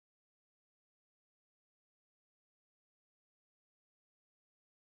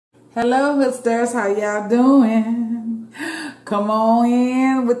Hello, Hoodsters. How y'all doing? Come on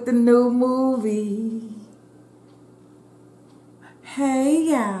in with the new movie.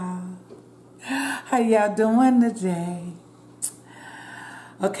 Hey, y'all. How y'all doing today?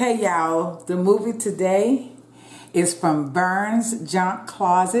 Okay, y'all. The movie today is from Vern's Junk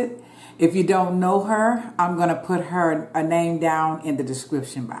Closet. If you don't know her, I'm going to put her a name down in the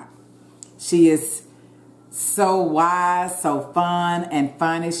description box. She is so wise, so fun and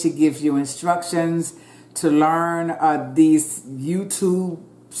funny. She gives you instructions to learn these YouTube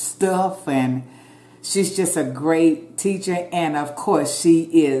stuff, and she's just a great teacher. And of course, she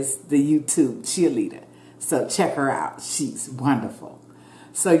is the YouTube cheerleader. So check her out. She's wonderful.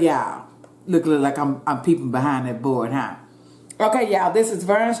 So y'all, look like I'm peeping behind that board, huh? Okay, y'all, this is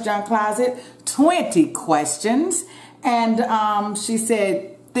Vern's Junk Closet. 20 questions, and she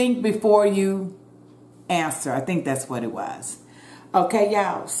said, think before you answer. I think that's what it was. Okay,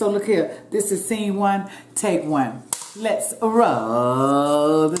 y'all. So look here. This is scene 1, take 1. Let's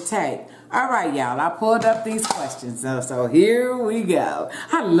roll the tape. All right, y'all. I pulled up these questions. So here we go.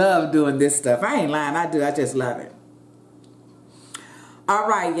 I love doing this stuff. I ain't lying. I do. I just love it. All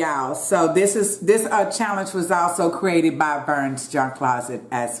right, y'all. So this challenge was also created by Vern's Junk Closet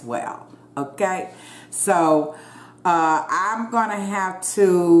as well. Okay. So I'm gonna have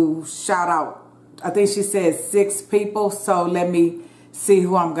to shout out. I think she said 6 people, so let me see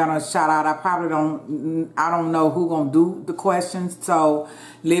who I'm gonna shout out. I don't know who gonna do the questions. So,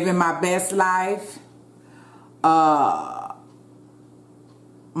 living my best life, Mama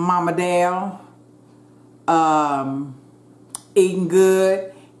Dale, eating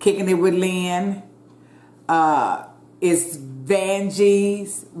good, kicking it with Lynn, it's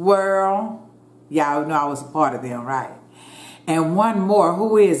Vanjie's World. Y'all know I was a part of them, right? And one more,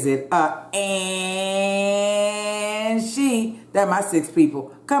 who is it? And she, that my 6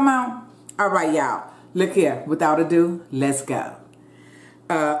 people. Come on. All right, y'all. Look here. Without ado, let's go.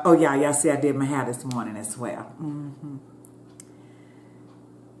 Oh, y'all see I did my hair this morning as well.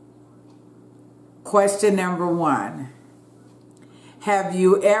 Question number 1. Have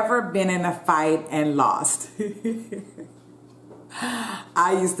you ever been in a fight and lost?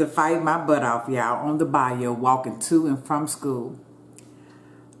 I used to fight my butt off, y'all, on the bayou, walking to and from school.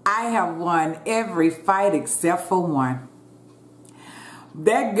 I have won every fight except for one.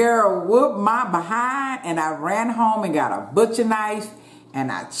 That girl whooped my behind, and I ran home and got a butcher knife, and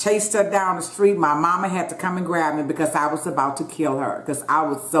I chased her down the street. My mama had to come and grab me because I was about to kill her because I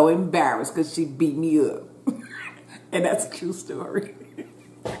was so embarrassed because she beat me up. And that's a true story.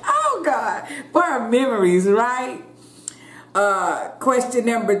 Oh, God. For our memories, right? Question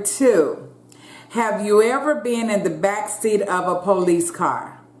number 2. Have you ever been in the back seat of a police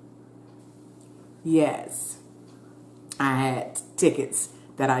car? Yes. I had tickets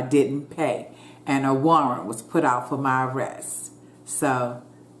that I didn't pay, and a warrant was put out for my arrest. So,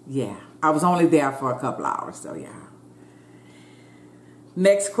 yeah. I was only there for a couple hours, so yeah.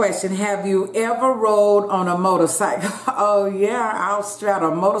 Next question. Have you ever rode on a motorcycle? Oh, yeah. I'll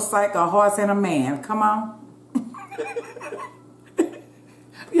straddle a motorcycle, a horse, and a man. Come on.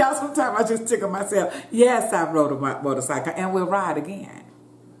 Y'all, sometimes I just tickle myself. Yes, I rode a motorcycle, and we'll ride again.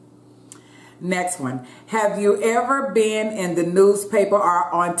 Next one. Have you ever been in the newspaper or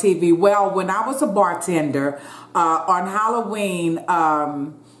on TV? Well, when I was a bartender, on Halloween,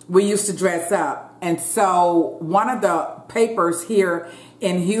 we used to dress up. And so one of the papers here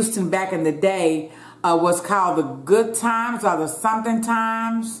in Houston back in the day was called the Good Times or the Something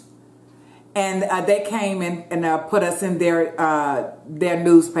Times. And they came and put us in their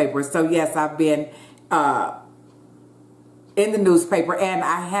newspaper. So yes, I've been in the newspaper, and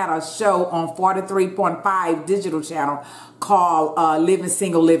I had a show on 43.5 digital channel called Living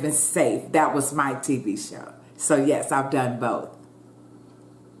Single, Living Safe. That was my TV show. So yes, I've done both.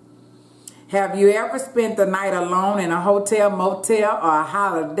 Have you ever spent the night alone in a hotel, motel, or a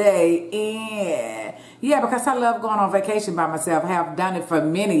holiday inn? Yeah, because I love going on vacation by myself. I have done it for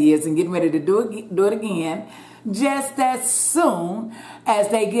many years and getting ready to do it again just as soon as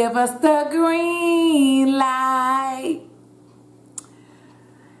they give us the green light.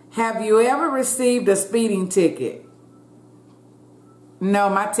 Have you ever received a speeding ticket? No,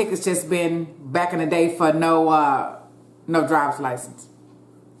 my ticket's just been back in the day for no driver's license.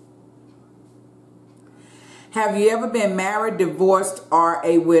 Have you ever been married, divorced, or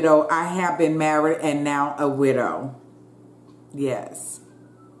a widow? I have been married and now a widow. Yes.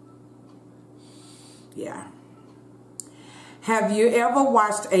 Yeah. Have you ever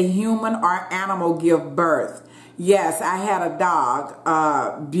watched a human or animal give birth? Yes, I had a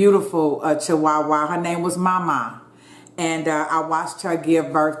dog, beautiful Chihuahua. Her name was Mama. And I watched her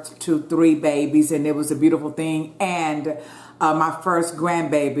give birth to 3 babies, and it was a beautiful thing. And my first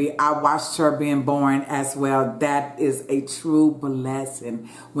grandbaby, I watched her being born as well. That is a true blessing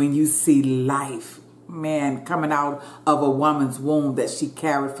when you see life, man, coming out of a woman's womb that she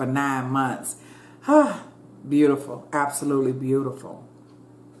carried for 9 months. Beautiful, absolutely beautiful.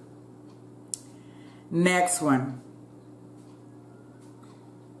 Next one.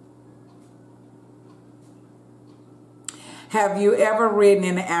 Have you ever ridden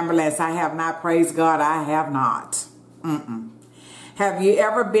in an ambulance? I have not. Praise God, I have not. Have you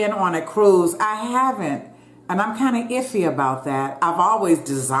ever been on a cruise? I haven't. And I'm kind of iffy about that. I've always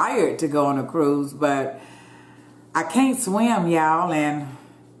desired to go on a cruise, but I can't swim, y'all. And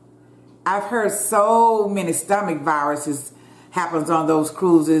I've heard so many stomach viruses happens on those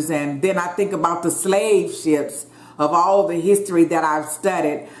cruises. And then I think about the slave ships of all the history that I've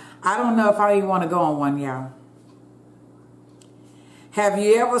studied. I don't know if I even want to go on one, y'all. Have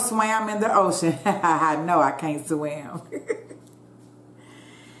you ever swam in the ocean? No, I can't swim.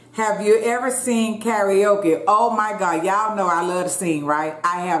 Have you ever seen karaoke? Oh my God, y'all know I love to sing, right?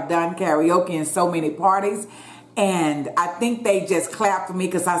 I have done karaoke in so many parties, and I think they just clap for me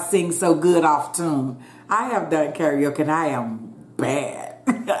because I sing so good off tune. I have done karaoke and I am bad.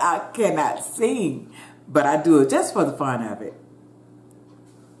 I cannot sing, but I do it just for the fun of it.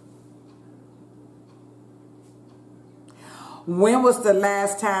 When was the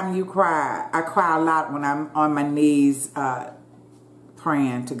last time you cried? I cry a lot when I'm on my knees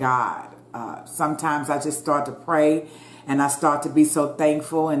praying to God. Sometimes I just start to pray and I start to be so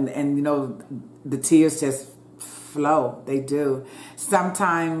thankful, and you know, the tears just flow. They do.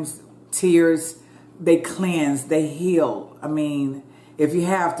 Sometimes tears, they cleanse, they heal. I mean, if you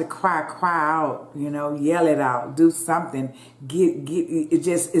have to cry, cry out, you know, yell it out, do something. It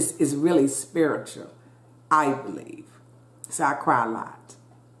just is really spiritual, I believe. So I cry a lot.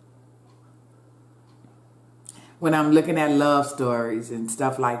 When I'm looking at love stories and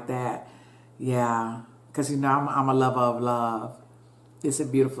stuff like that, yeah. Because, you know, I'm a lover of love. It's a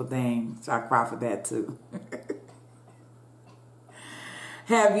beautiful thing. So I cry for that too.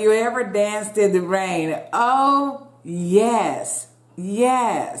 Have you ever danced in the rain? Oh, yes.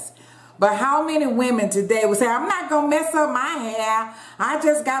 Yes. But how many women today would say, I'm not going to mess up my hair. I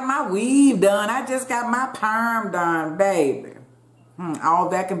just got my weave done. I just got my perm done, baby. All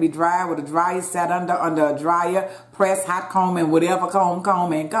that can be dried with a dryer, sat under a dryer, press, hot comb, and whatever comb.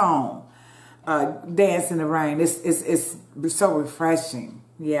 Dance in the rain. It's so refreshing.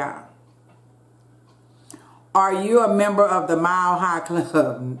 Yeah. Are you a member of the Mile High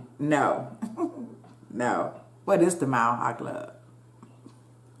Club? No. No. What is the Mile High Club?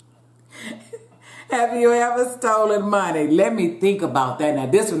 Have you ever stolen money? Let me think about that. Now,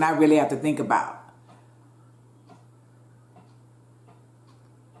 this one I really have to think about.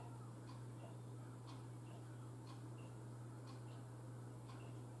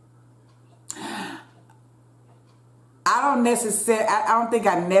 I don't think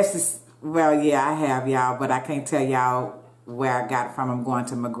I necessarily, well, yeah, I have, y'all, but I can't tell y'all where I got it from. I'm going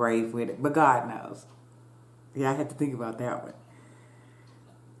to my grave with it, but God knows. Yeah, I had to think about that one.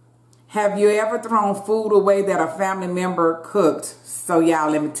 Have you ever thrown food away that a family member cooked? So, y'all,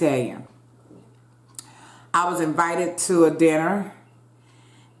 let me tell you. I was invited to a dinner,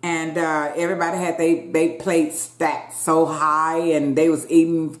 and everybody had they plates stacked so high, and they was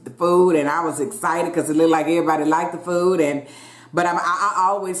eating the food, and I was excited because it looked like everybody liked the food. But I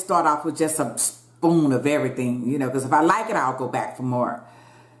always start off with just a spoon of everything, you know, because if I like it, I'll go back for more.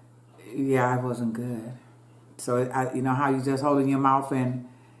 Yeah, it wasn't good. So, you know how you just hold in your mouth, and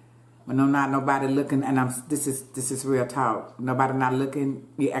when not nobody looking, and this is real talk. Nobody not looking,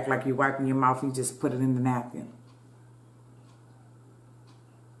 you act like you're wiping your mouth, you just put it in the napkin.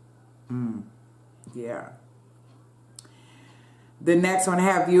 Yeah. The next one,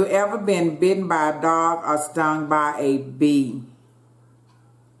 have you ever been bitten by a dog or stung by a bee?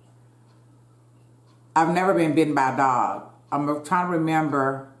 I've never been bitten by a dog. I'm trying to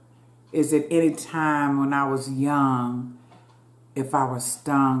remember, is it any time when I was young if I was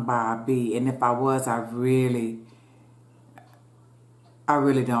stung by a bee? And if I was, I really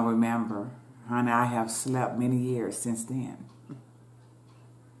don't remember. Honey, I have slept many years since then.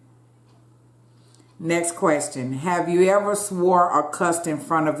 Next question. Have you ever swore or cussed in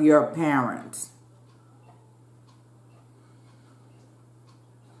front of your parents?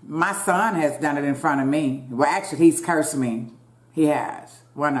 My son has done it in front of me. Well, actually, he's cursed me. He has.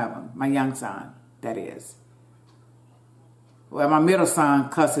 One of them. My young son, that is. Well, my middle son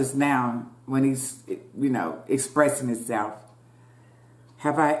cusses now when he's, you know, expressing himself.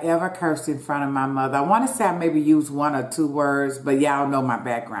 Have I ever cursed in front of my mother? I want to say I maybe used 1 or 2 words, but y'all know my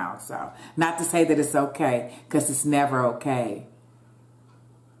background. So not to say that it's okay, because it's never okay.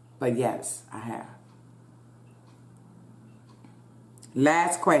 But yes, I have.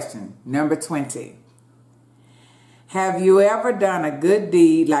 Last question, number 20. Have you ever done a good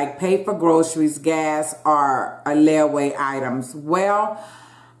deed like pay for groceries, gas, or layaway items? Well,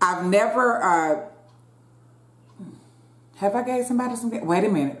 I've never... have I gave somebody some gas? Wait a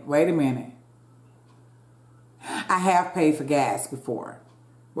minute. I have paid for gas before.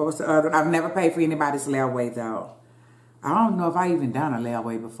 What was the other? I've never paid for anybody's layaway though. I don't know if I even done a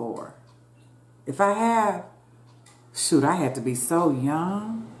layaway before. If I have, shoot, I had to be so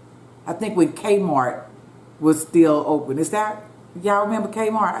young. I think when Kmart was still open. Is that, y'all remember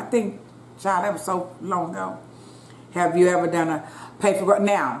Kmart? I think, child, that was so long ago. Have you ever done a pay for,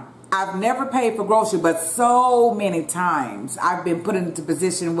 now, I've never paid for groceries, but so many times I've been put into a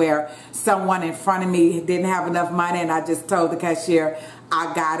position where someone in front of me didn't have enough money and I just told the cashier,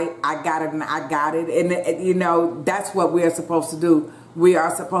 I got it, and I got it. And, you know, that's what we're supposed to do. We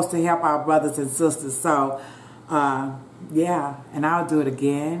are supposed to help our brothers and sisters. So, yeah, and I'll do it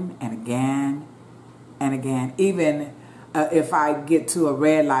again and again and again. Even if I get to a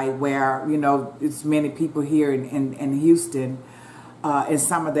red light where, you know, it's many people here in Houston, in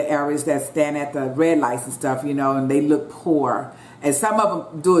some of the areas that stand at the red lights and stuff, you know, and they look poor. And some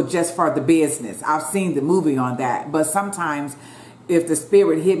of them do it just for the business. I've seen the movie on that. But sometimes if the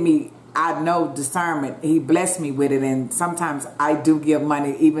Spirit hit me, I know discernment. He blessed me with it. And sometimes I do give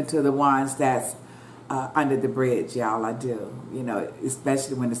money even to the ones that's under the bridge, y'all. I do. You know,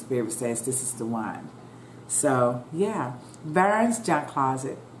 especially when the Spirit says this is the one. So, yeah. Burns Junk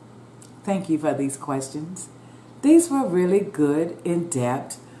Closet. Thank you for these questions. These were really good,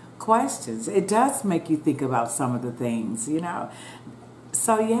 in-depth questions. It does make you think about some of the things, you know.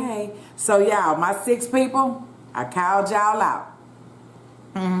 So, yay. So, y'all, my 6 people, I called y'all out.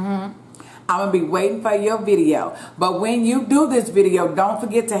 I'm going to be waiting for your video. But when you do this video, don't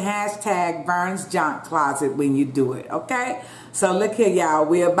forget to hashtag Burns Junk Closet when you do it, okay? So, look here, y'all.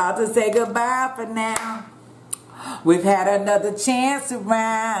 We're about to say goodbye for now. We've had another chance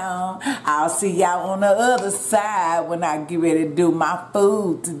around. I'll see y'all on the other side when I get ready to do my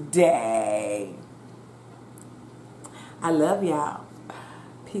food today. I love y'all.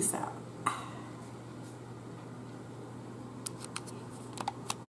 Peace out.